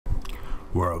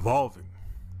We're evolving.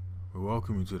 We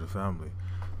welcome you to the family.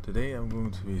 Today I'm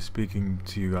going to be speaking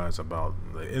to you guys about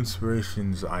the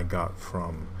inspirations I got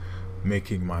from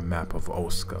making my map of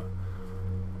OSCA.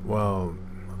 Well,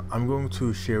 I'm going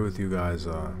to share with you guys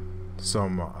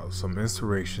some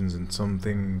inspirations and some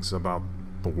things about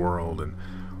the world and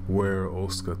where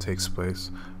OSCA takes place.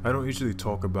 I don't usually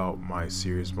talk about my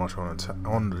series much on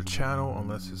the channel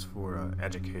unless it's for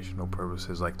educational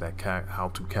purposes, like that how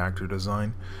to character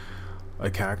design a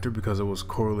character, because it was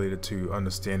correlated to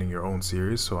understanding your own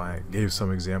series. So I gave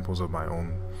some examples of my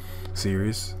own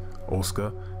series,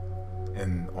 OSCA,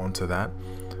 and onto that.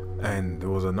 And there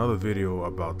was another video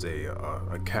about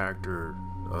a character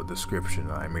description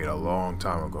I made a long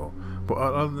time ago. But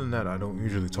other than that, I don't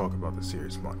usually talk about the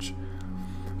series much.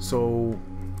 So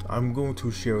I'm going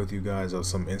to share with you guys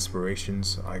some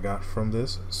inspirations I got from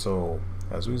this. So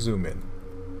as we zoom in,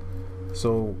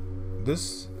 so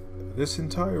this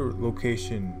entire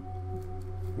location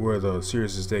where the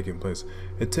series is taking place,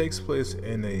 it takes place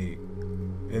in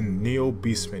Neo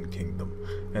Beastman Kingdom,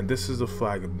 and this is the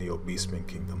flag of Neo Beastman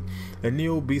Kingdom. And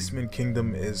Neo Beastman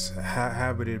Kingdom is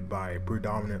inhabited by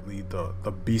predominantly the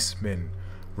Beastman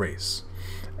race.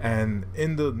 And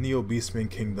in the Neo Beastman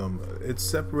Kingdom, it's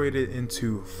separated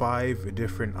into 5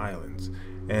 different islands,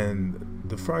 and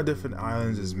the 5 different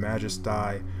islands is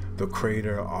Majesty, the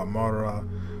Crater, Armara,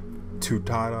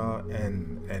 Tutada,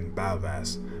 and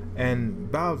Balvas. And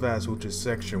Balvas, which is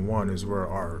section 1, is where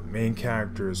our main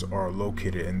characters are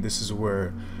located, and this is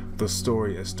where the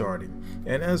story is starting.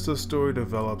 And as the story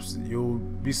develops, you'll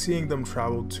be seeing them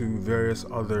travel to various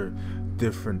other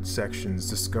different sections,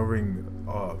 discovering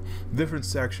different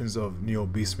sections of Neo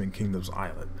Beastman Kingdom's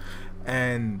island.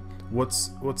 And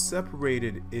what's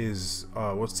separated is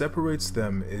what separates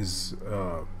them is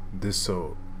the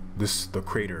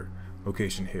crater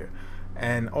location here.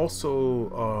 And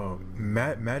also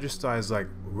Majesty is like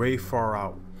way far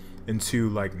out into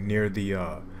like near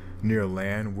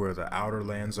land where the outer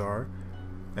lands are,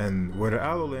 and where the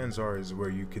outer lands are is where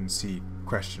you can see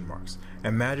question marks.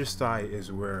 And Majesty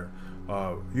is where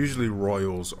usually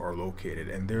royals are located,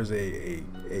 and there's a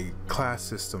class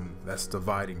system that's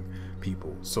dividing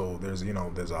people. So there's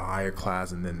a higher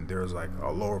class, and then there's like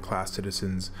a lower class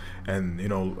citizens, and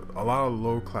a lot of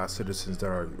lower class citizens that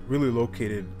are really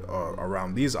located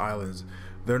around these islands,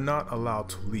 they're not allowed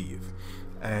to leave.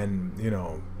 And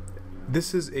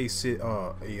this is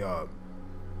Neo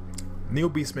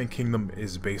Beastman Kingdom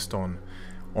is based on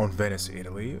Venice,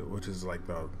 Italy, which is like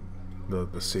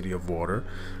the city of water.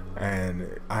 And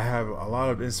I have a lot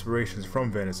of inspirations from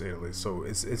Venice, Italy. So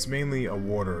it's mainly a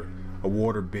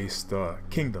water-based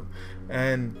kingdom.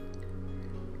 And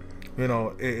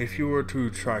if you were to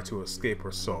try to escape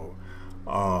or so,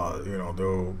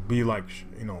 there'll be like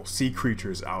sea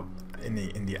creatures out in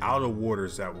the outer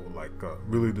waters that will like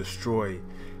really destroy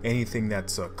anything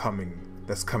that's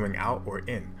coming out or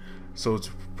in. So it's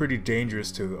pretty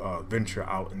dangerous to venture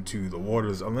out into the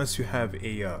waters unless you have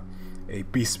a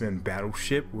Beastman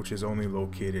battleship, which is only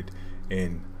located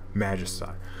in Majesty.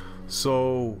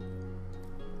 So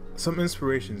some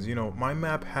inspirations, my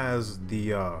map has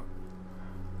the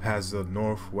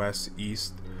north, west,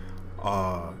 east,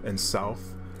 and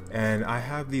south, and I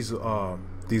have these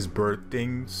bird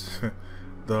things,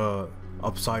 the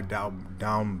upside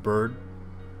down bird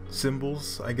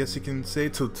symbols, I guess you can say,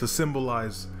 to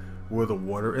symbolize where the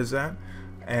water is at.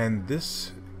 And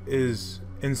this is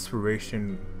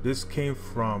inspiration. This came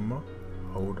from,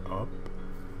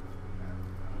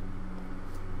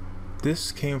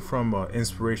 this came from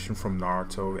inspiration from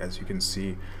Naruto. As you can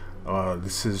see,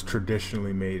 this is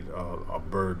traditionally made a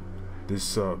bird.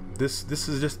 This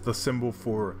is just the symbol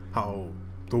for how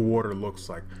the water looks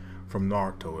like from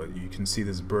Naruto. You can see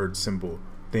this bird symbol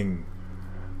thing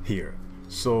here.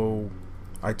 So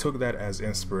I took that as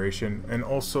inspiration. And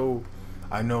also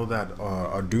I know that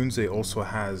Dunze also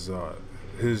has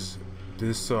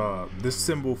this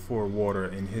symbol for water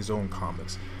in his own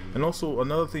comics. And also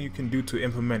another thing you can do to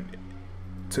implement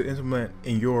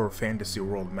in your fantasy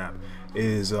world map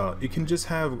is you can just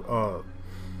have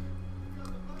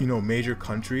major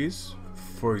countries.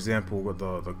 For example, with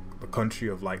the country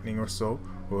of lightning or so,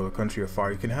 or the country of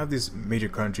fire, you can have these major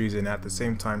countries and at the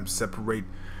same time separate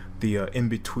the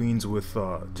in-betweens with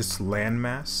just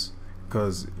landmass,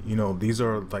 because these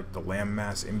are like the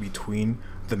landmass in between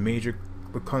the major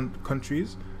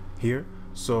countries here.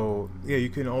 So yeah, you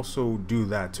can also do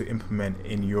that to implement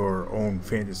in your own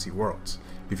fantasy worlds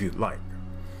if you'd like.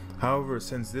 However,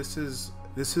 since this is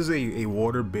a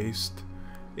water-based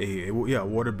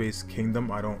water-based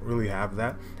kingdom, I don't really have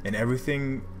that, and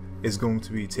everything is going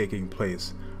to be taking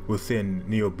place within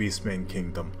Neo Beastman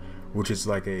Kingdom, which is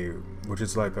like a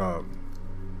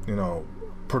you know,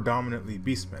 predominantly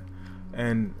Beastmen.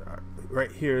 And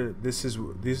right here, this is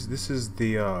what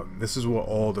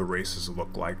all the races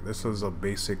look like. This is a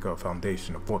basic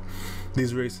foundation of what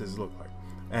these races look like.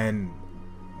 And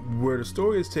where the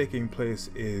story is taking place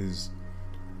is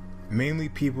mainly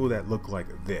people that look like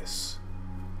this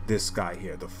guy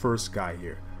here, the first guy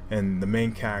here, and the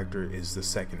main character is the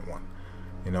second one,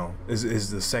 you know, is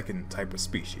the second type of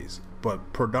species.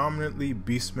 But predominantly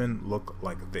Beastmen look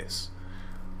like this.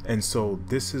 And so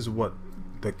this is what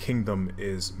the kingdom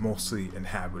is mostly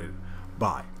inhabited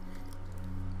by.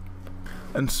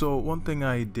 And so one thing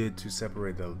I did to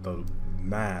separate the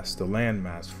land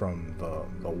mass from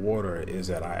the water is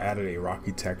that I added a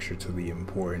rocky texture to the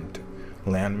important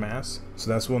land mass.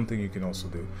 So that's one thing you can also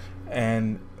do.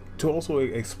 And to also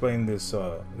explain this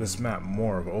this map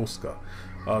more of OSCA,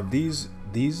 these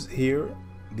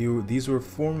were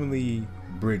formerly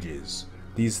bridges.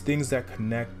 These things that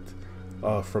connect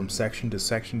from section to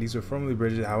section, these are formerly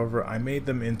bridges. However, I made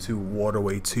them into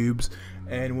waterway tubes.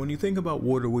 And when you think about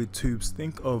waterway tubes,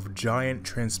 think of giant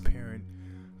transparent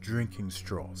drinking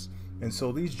straws. And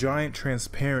so these giant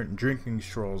transparent drinking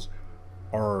straws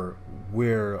are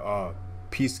where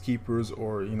peacekeepers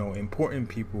or, you know, important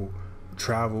people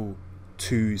travel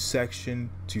to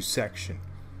section to section.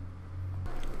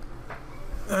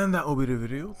 And that will be the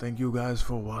video. Thank you guys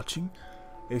for watching.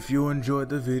 If you enjoyed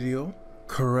the video,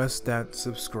 caress that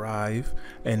subscribe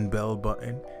and bell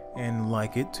button and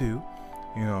like it too,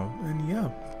 you know, and yeah,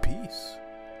 peace.